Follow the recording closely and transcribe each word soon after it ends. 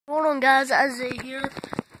going, guys? Isaiah here,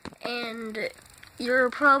 and you're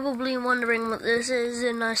probably wondering what this is,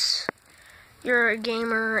 unless you're a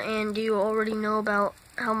gamer and you already know about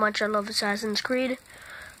how much I love Assassin's Creed.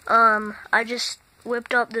 I just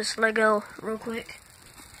whipped up this Lego real quick.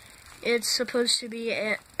 It's supposed to be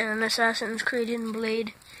an Assassin's Creed hidden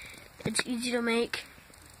blade. It's easy to make.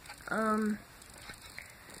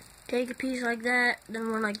 Take a piece like that,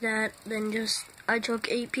 then one like that, then I took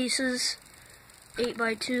 8 pieces, 8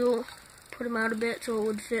 by 2, put them out a bit so it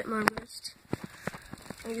would fit my wrist,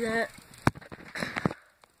 like that.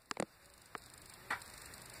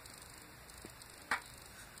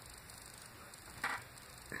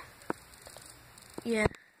 Yeah.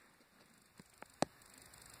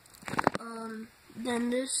 Then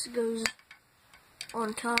this goes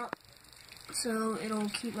on top, so it'll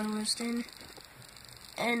keep my wrist in.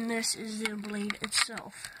 And this is the blade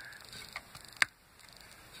itself.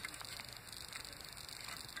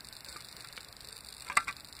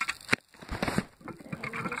 Okay,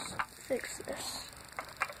 let me just fix this.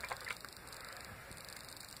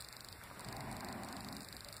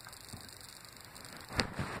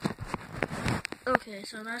 Okay,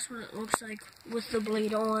 so that's what it looks like with the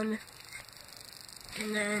blade on.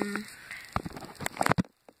 And then,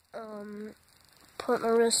 put my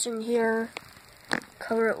wrist in here.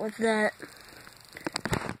 Cover it with that.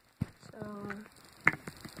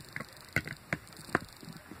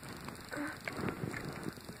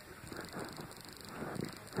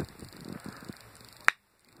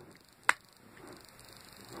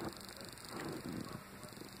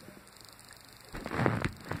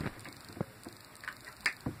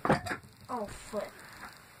 Oh, foot.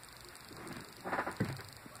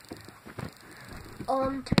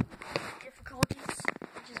 Difficulties.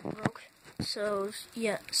 It just broke. So,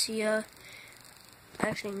 yeah, see,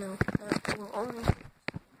 actually, no, that will only fix.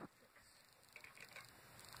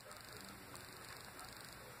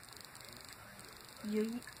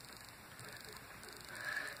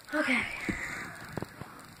 Okay.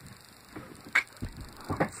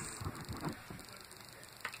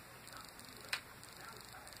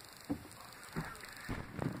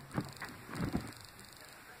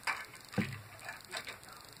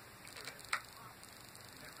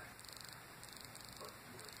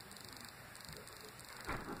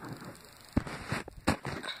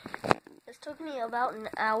 This took me about an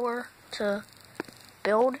hour to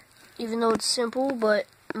build, even though it's simple, but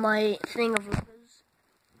my thing of Legos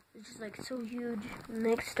is just like so huge,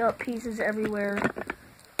 mixed up pieces everywhere.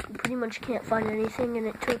 You pretty much can't find anything, and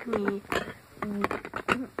it took me,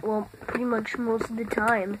 well, pretty much most of the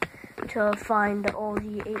time to find all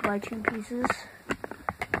the 8 by 2 pieces.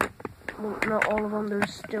 Well, not all of them,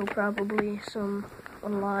 there's still probably a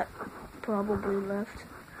lot probably left.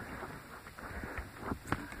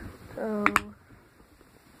 So,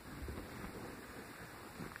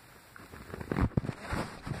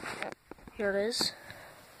 here it is.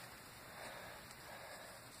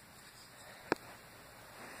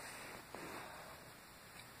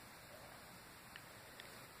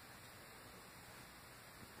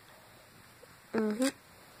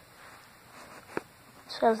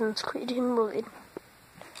 Assassin's Creed hidden blade.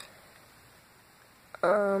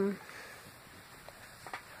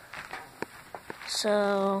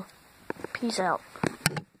 So, peace out.